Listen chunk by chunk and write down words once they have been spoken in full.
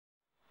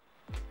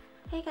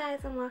Hey guys,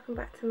 and welcome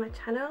back to my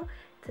channel.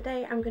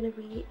 Today I'm going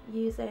to be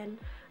using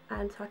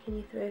and talking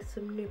you through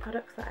some new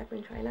products that I've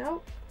been trying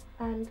out,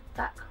 and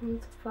that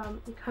comes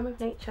from the Creme of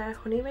Nature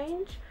honey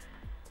range.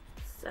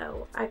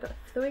 So I got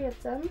 3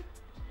 of them,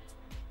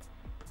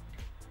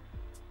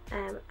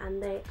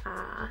 and they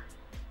are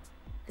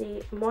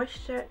the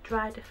Moisture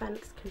Dry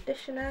Defense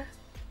Conditioner,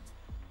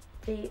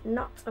 the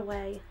Knot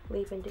Away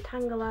Leave-In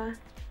Detangler,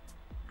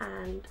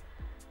 and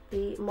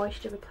the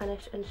Moisture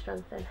Replenish and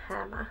Strengthen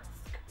Hair Mask.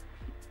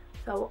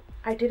 So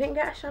I didn't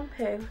get a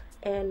shampoo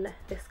in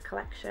this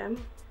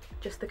collection,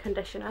 just the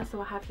conditioner, so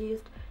I have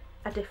used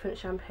a different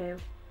shampoo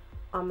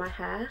on my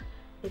hair.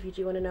 If you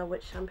do want to know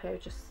which shampoo,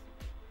 just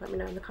let me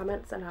know in the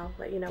comments and I'll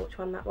let you know which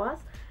one that was.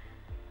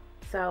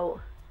 So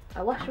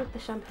I washed with the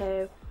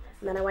shampoo and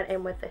then I went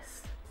in with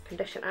this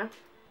conditioner.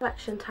 The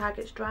collection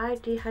targets dry,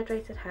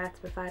 dehydrated hair to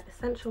provide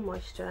essential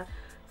moisture,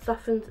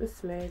 softens and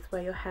smooths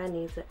where your hair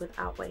needs it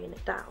without weighing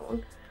it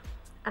down.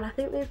 And I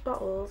think these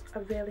bottles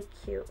are really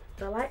cute.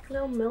 They're like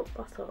little milk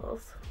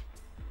bottles,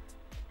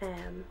 so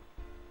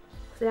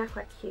they are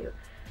quite cute.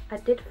 I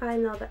did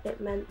find though that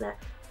it meant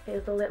that it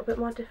was a little bit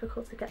more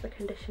difficult to get the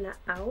conditioner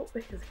out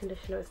because the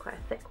conditioner is quite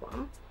a thick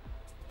one,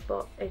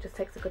 but it just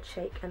takes a good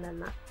shake and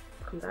then that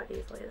comes out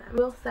easily then. I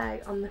will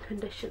say on the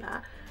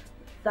conditioner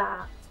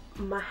that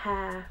my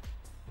hair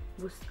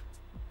was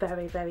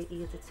very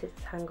easy to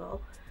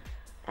detangle.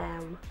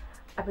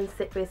 I've been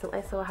sick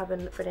recently, so I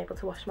haven't been able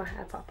to wash my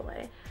hair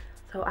properly.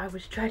 So I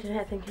was dreading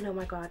it, thinking, oh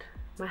my god,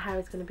 my hair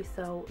is going to be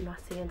so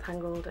knotty and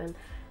tangled and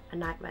a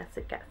nightmare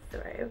to get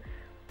through.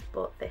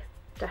 But this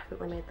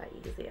definitely made that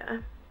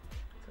easier.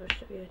 So I'll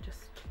show you just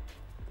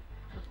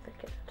how thick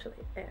it actually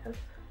is.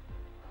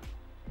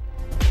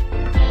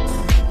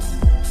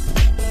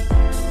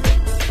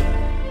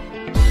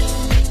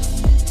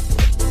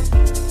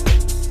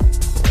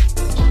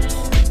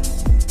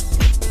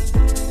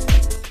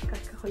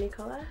 Like a honey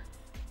colour.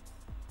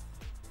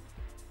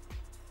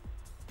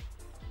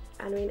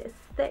 I mean, it's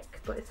thick,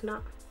 but it's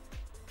not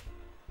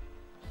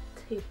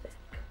too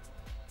thick,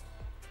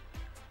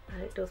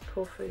 and it does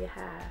pull through your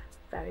hair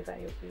very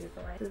easily.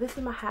 So this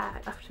is my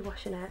hair after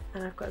washing it,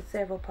 and I've got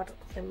 0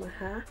 products in my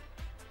hair,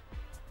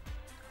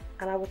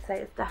 and I would say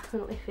it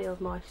definitely feels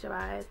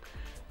moisturised.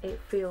 It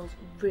feels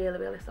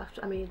really soft.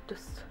 I mean,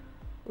 just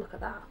look at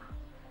that.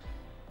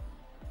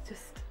 It's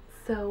just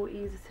so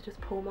easy to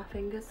just pull my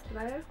fingers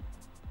through.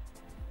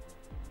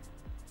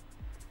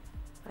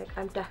 Like,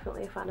 I'm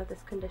definitely a fan of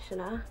this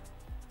conditioner.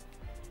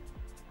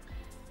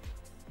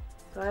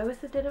 So I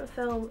obviously didn't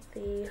film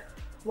the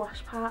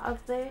wash part of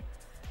the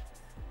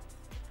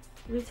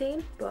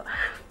routine, but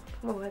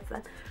my words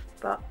then.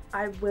 But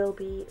I will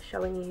be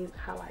showing you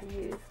how I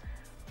use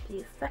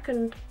the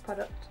second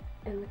product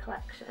in the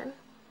collection,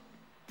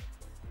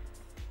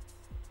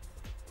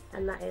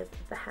 and that is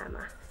the hair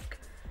mask.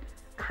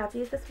 I have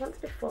used this once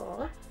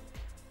before,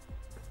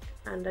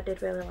 and I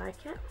did really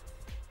like it.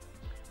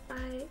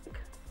 I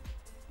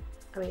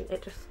mean,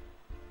 it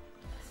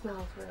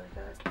smells really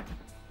good.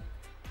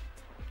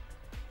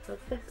 So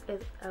this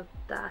is a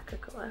darker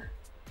colour,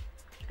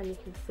 and you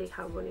can see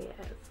how runny it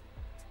is.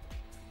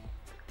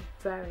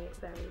 Very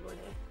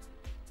runny.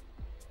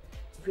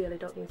 Really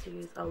don't need to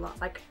use a lot.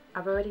 Like,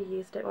 I've already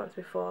used it once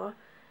before,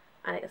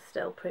 and it is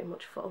still pretty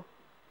much full.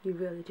 You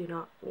really do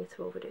not need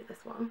to overdo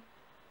this one.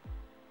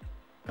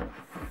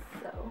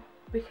 So,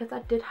 because I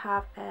did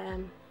have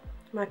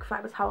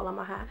microfiber towel on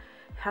my hair,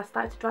 it has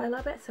started to dry a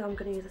little bit, so I'm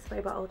going to use a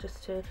spray bottle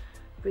just to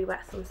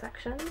re-wet some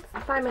sections. I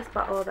find this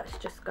bottle that's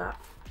just got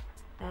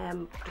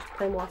just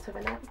plain water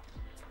in it,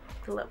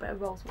 with a little bit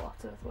of rose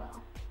water as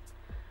well,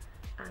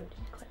 and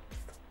clips.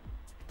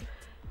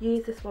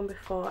 Used this one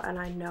before and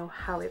I know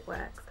how it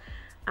works.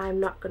 I'm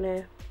not going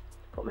to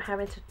put my hair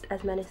into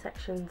as many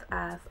sections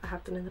as I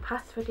have done in the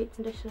past for deep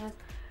conditioners,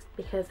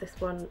 because this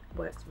one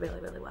works really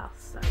well.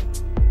 So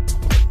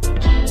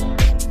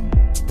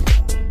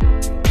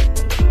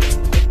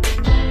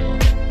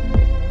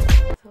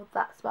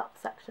that's about the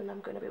section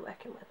I'm going to be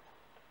working with.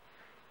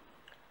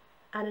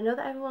 And I know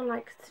that everyone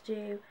likes to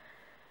do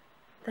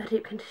their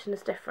deep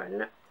conditioners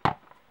different,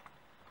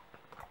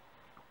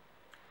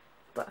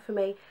 but for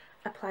me,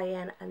 apply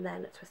in and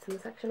then twisting the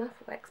section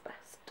off works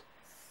best.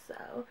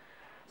 So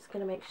just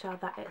going to make sure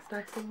that it's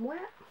nice and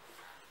wet,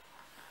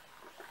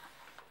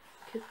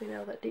 because we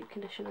know that deep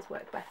conditioners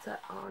work better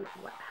on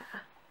wet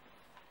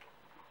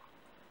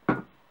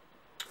hair.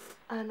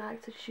 And I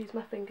like to just use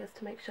my fingers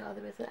to make sure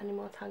there isn't any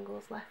more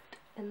tangles left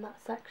in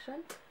that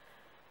section.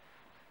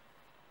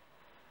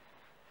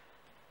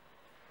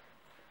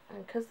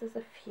 And because there's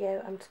a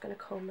few, I'm just going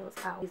to comb those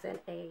out using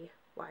a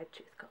wide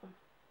tooth comb.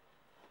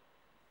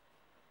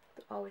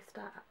 So always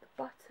start at the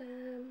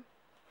bottom.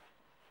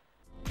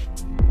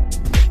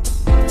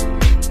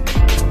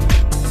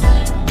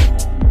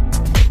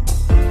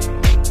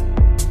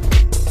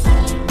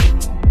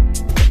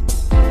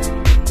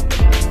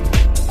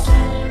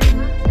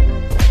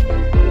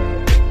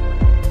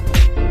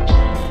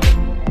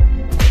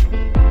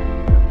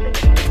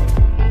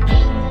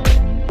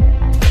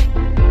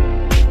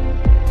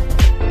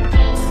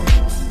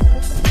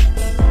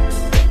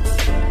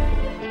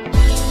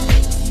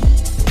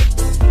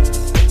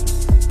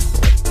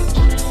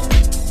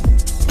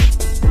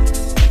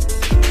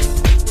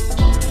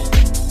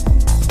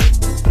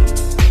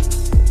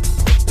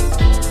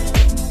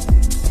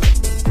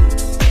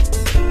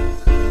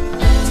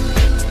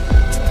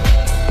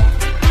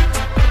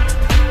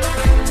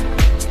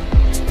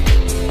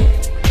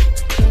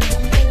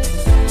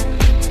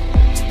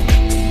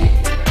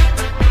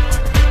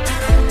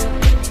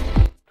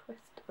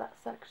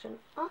 section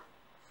off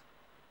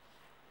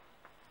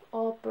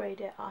or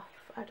braid it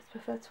off. I just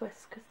prefer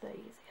twists because they're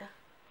easier.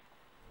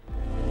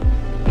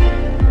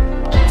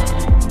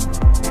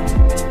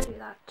 Do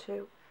that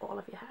to all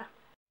of your hair.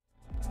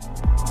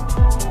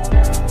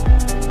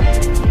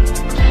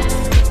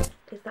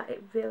 Is that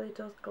it really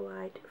does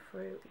glide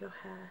through your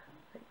hair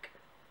like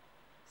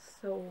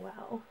so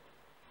well.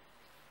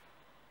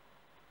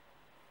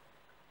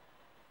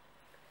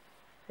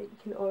 You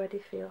can already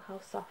feel how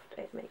soft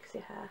it makes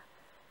your hair,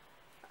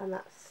 and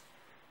that's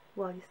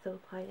while you're still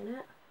applying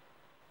it.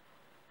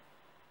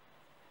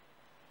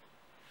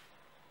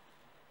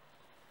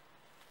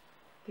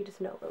 You just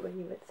know that when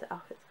you rinse it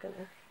off it's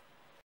gonna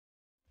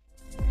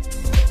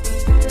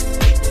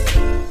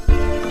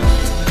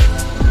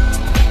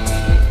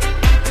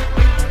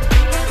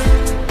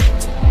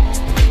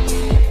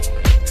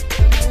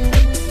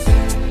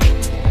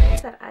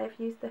I've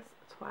used this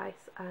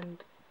twice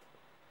and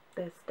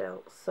there's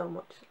still so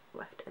much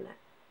left in it.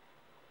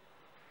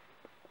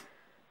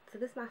 So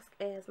this mask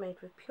is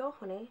made with pure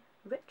honey,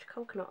 rich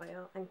coconut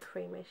oil and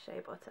creamy shea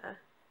butter.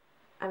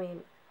 I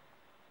mean,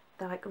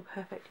 they're like the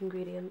perfect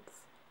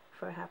ingredients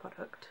for a hair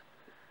product.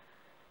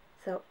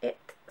 So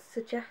it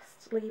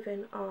suggests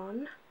leaving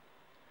on,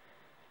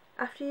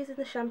 after using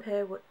the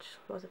shampoo, which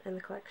wasn't in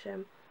the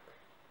collection,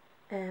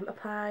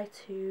 apply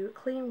to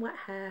clean wet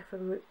hair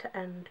from root to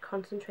end,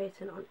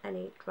 concentrating on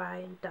any dry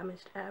and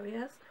damaged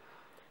areas.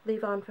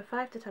 Leave on for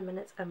 5 to 10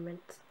 minutes and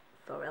rinse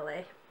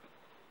thoroughly.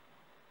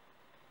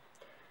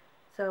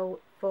 So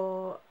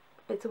for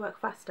it to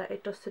work faster,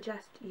 it does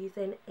suggest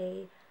using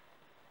a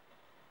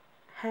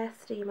hair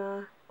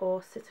steamer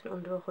or sitting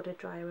under a hooded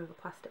dryer with a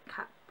plastic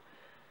cap.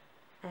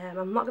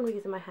 I'm not going to be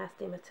using my hair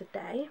steamer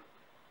today.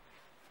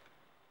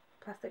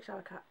 Plastic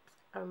shower caps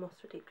are a must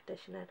for deep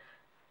conditioning.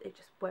 It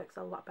just works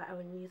a lot better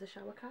when you use a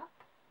shower cap.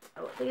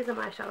 So these are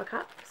my shower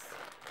caps.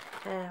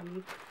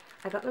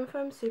 I got them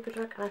from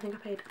Superdrug and I think I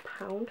paid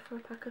 £1 for a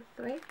pack of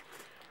 3.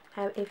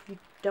 If you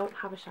don't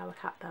have a shower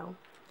cap though,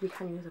 you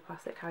can use a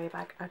plastic carrier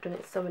bag. I've done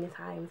it so many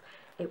times.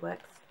 It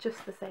works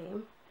just the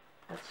same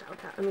as a shower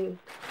cap. I mean,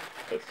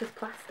 it's just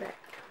plastic.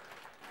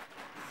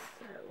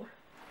 So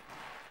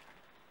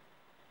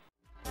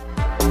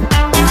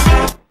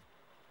yeah.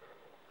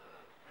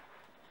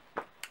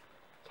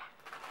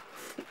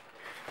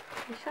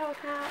 The shower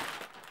cap.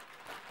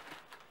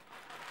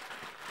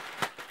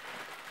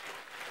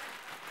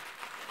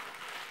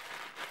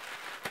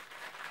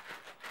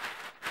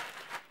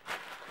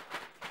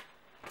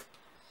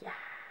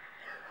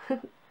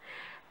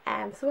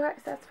 So where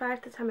it says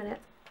 5 to 10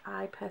 minutes,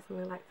 I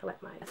personally like to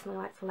let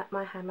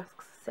my hair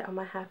masks sit on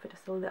my hair for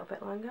just a little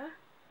bit longer.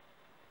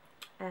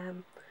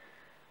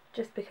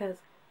 Just because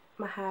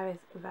my hair is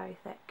very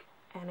thick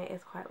and it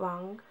is quite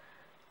long,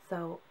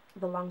 so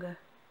the longer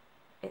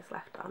it's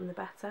left on the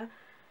better.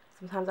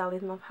 Sometimes I'll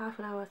leave them on for half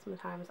an hour,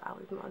 sometimes I'll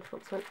leave them on for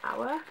up to an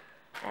hour.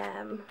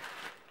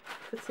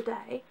 For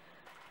today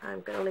I'm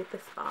going to leave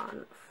this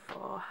on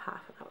for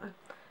half an hour.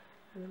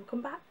 And then we'll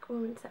come back, we'll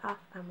rinse it off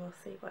and we'll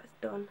see what it's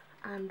done,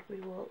 and we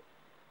will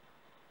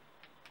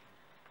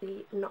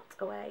be knot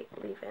away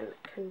leave-in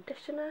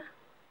conditioner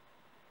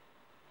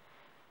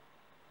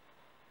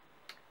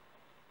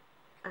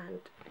and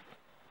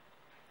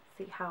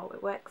see how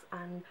it works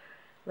and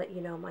let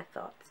you know my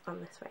thoughts on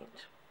this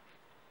range.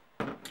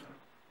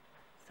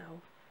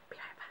 So be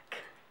right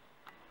back.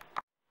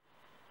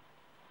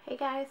 Hey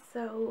guys,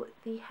 so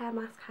the hair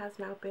mask has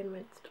now been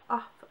rinsed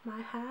off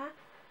my hair.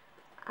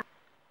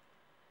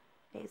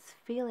 It's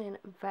feeling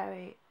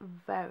very,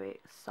 very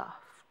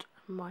soft,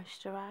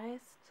 moisturised.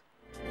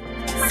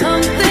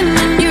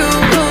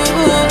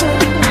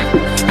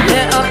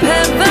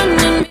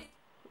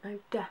 I'm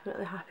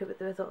definitely happy with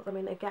the results. I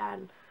mean,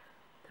 again,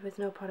 there is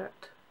no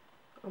product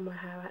on my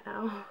hair right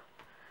now.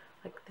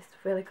 Like, this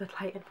really good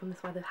lighting from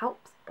this weather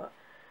helps, but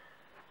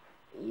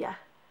yeah,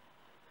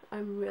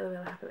 I'm really,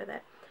 really happy with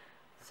it.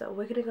 So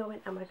we're going to go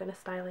in and we're going to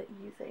style it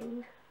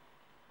using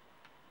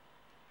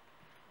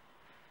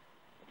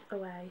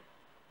Away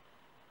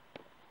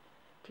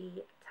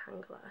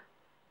Detangler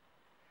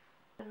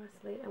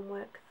generously and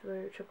work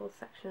through troubled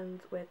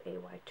sections with a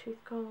wide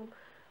tooth comb.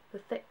 The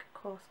thick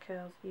coarse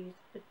curls use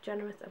a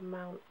generous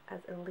amount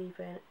as a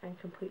leave-in and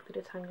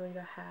completely detangle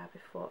your hair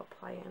before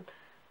applying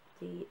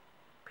the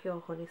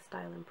Pure Honey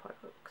styling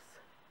products.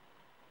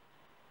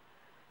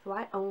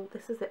 So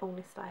this is the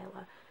only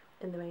styler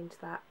in the range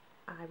that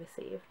I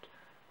received,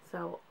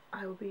 so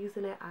I will be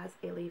using it as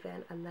a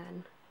leave-in and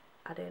then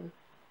add in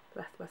the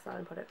rest of my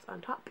styling products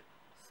on top.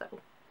 So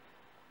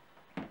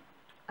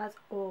as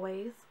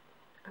always,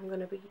 I'm going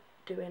to be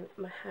doing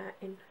my hair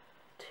in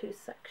 2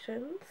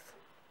 sections.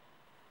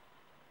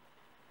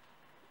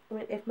 I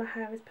mean, if my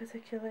hair is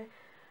particularly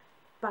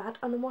bad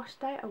on a wash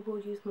day, I will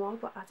use more,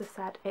 but as I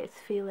said, it's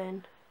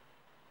feeling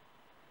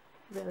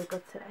really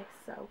good today,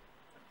 so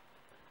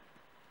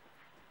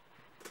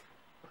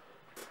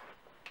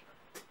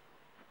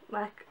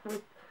like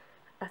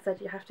I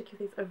said, you have to give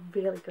these a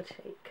really good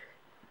shake.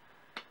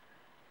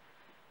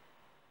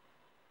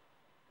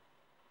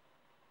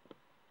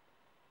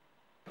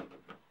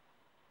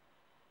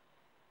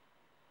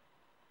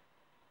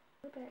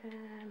 bit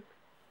in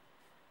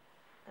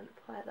and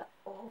apply that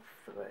all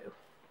through.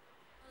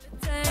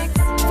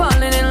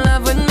 Falling in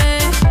love with me,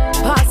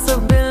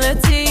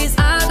 possibilities.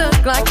 I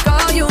look like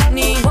all you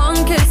need.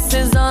 One kiss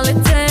is all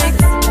it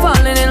takes.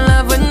 Falling in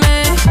love with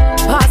me,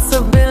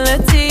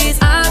 possibilities.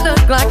 I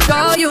look like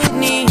all you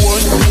need.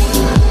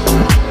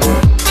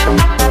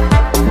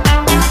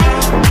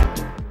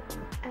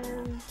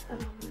 Areas of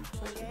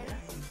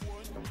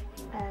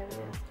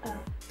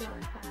your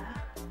hair.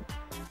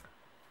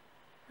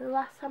 The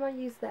last time I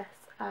used this,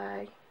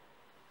 I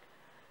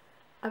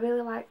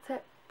really liked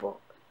it, but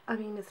I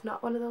mean, it's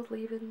not one of those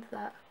leave-ins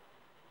that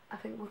I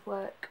think would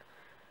work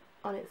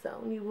on its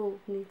own. You will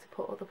need to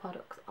put other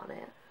products on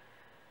it,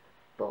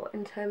 but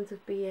in terms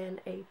of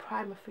being a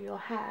primer for your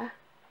hair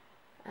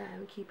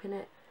and keeping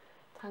it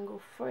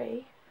tangle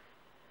free,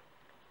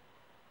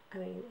 I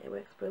mean, it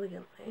works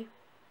brilliantly.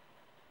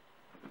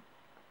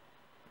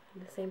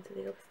 And the same to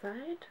the other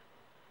side.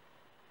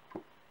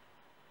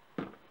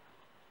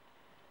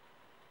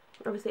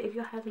 Obviously, if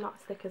your hair's not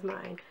as thick as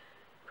mine,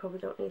 you probably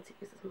don't need to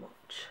use as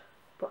much,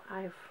 but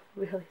I have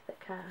really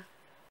thick hair.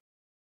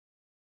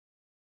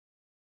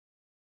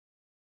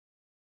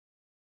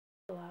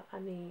 I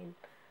mean,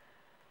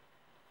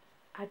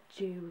 I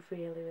do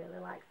really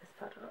like this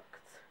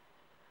product.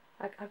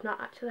 Like, I've not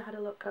actually had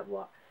a look at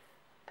what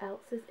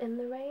else is in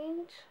the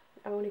range.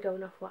 I'm only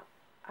going off what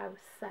I was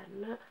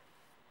sent.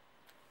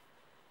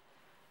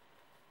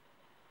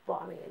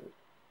 But I mean,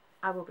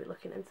 I will be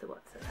looking into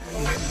what's in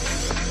there.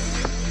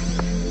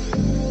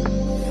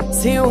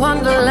 See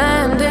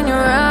wonderland in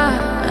your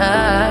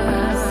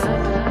eyes.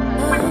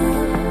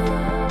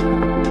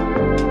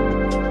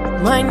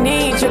 Might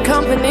need your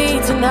company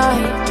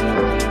tonight.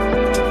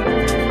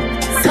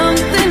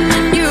 Something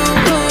in you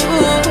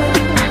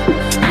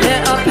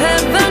lit up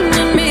heaven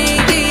in me.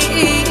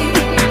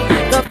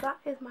 That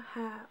is my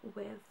hair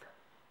with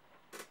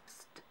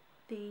just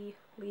the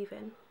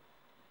leave-in.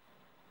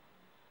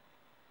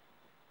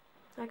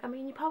 Like, I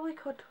mean, you probably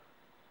could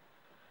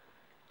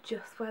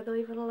just wear the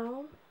leave-in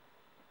alone,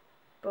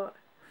 but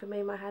for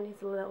me, my hair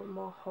needs a little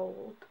more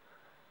hold,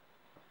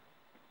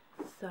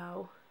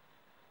 so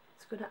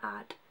it's going to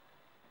add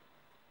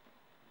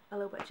a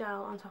little bit of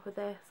gel on top of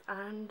this,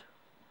 and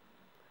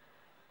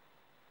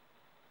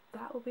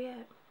that will be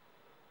it.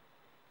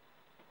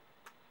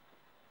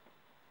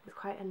 It's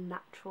quite a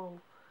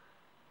natural,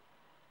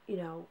 you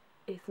know,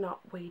 it's not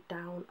weighed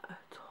down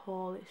at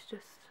all, it's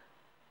just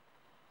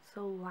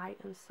so light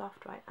and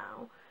soft right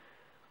now.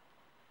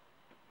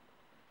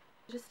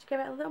 Just to give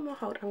it a little more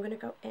hold, I'm going to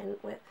go in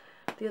with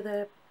the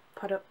other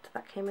product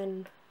that came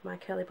in my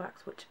curly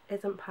box, which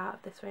isn't part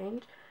of this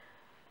range.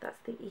 That's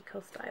the Eco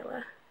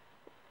Styler.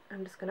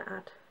 I'm just going to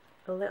add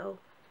a little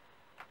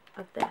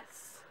of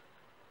this,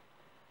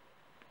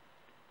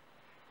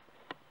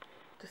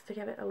 just to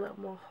give it a little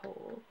more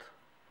hold.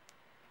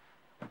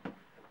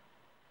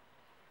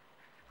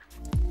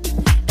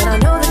 And I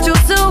know that you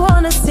still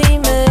want to see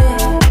me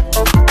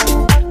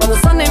on the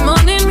Sunday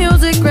morning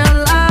music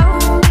real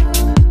loud.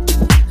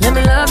 Let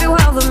me love you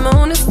while the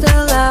moon is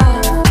still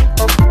out.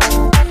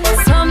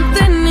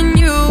 Something in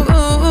you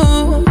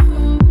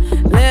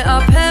lit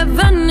up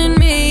heaven in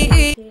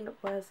me.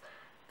 Was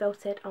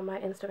voted on my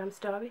Instagram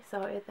story,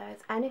 so if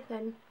there's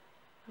anything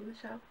on the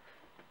shelf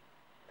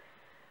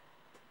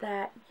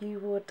that you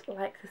would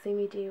like to see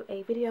me do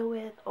a video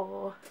with,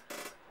 or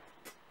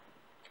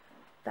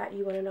that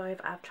you want to know if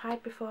I've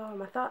tried before or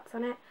my thoughts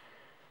on it,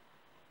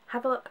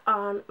 have a look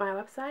on my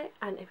website,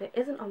 and if it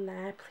isn't on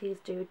there, please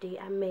do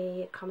DM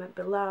me, comment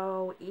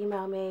below,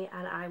 email me,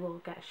 and I will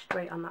get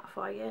straight on that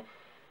for you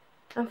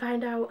and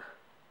find out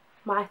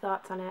my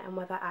thoughts on it and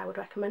whether I would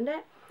recommend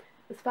it.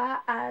 As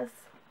far as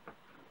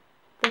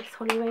this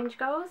honey range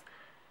goes,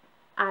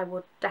 I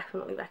would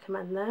definitely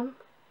recommend them.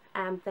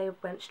 They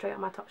went straight on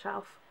my top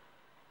shelf.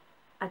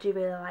 I do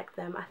really like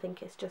them. I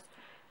think it's just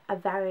a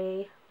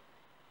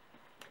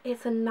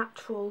it's a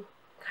natural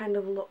kind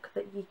of look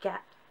that you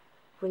get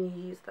when you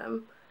use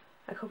them.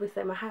 Like,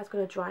 obviously my hair's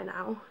going to dry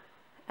now.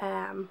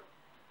 I'm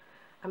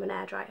an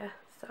air dryer,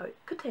 so it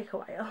could take a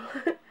while.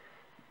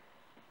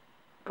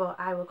 But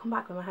I will come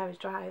back when my hair is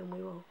dry and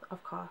we will,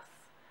 of course,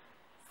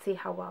 see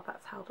how well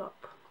that's held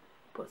up.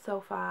 But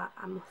so far,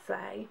 I must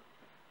say,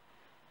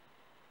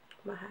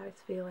 my hair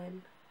is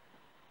feeling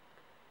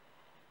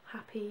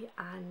happy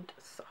and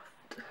soft.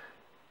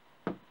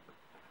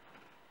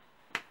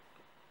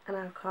 And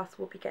I, of course,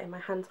 will be getting my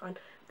hands on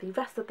the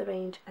rest of the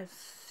range as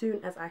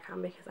soon as I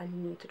can, because I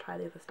need to try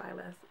the other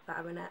stylers that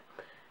are in it.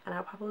 And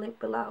I'll have a link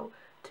below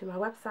to my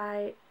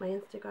website, my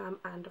Instagram,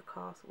 and of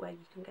course where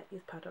you can get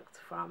these products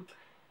from,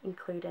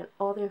 including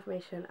all the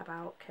information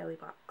about Curly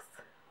Box.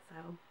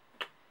 So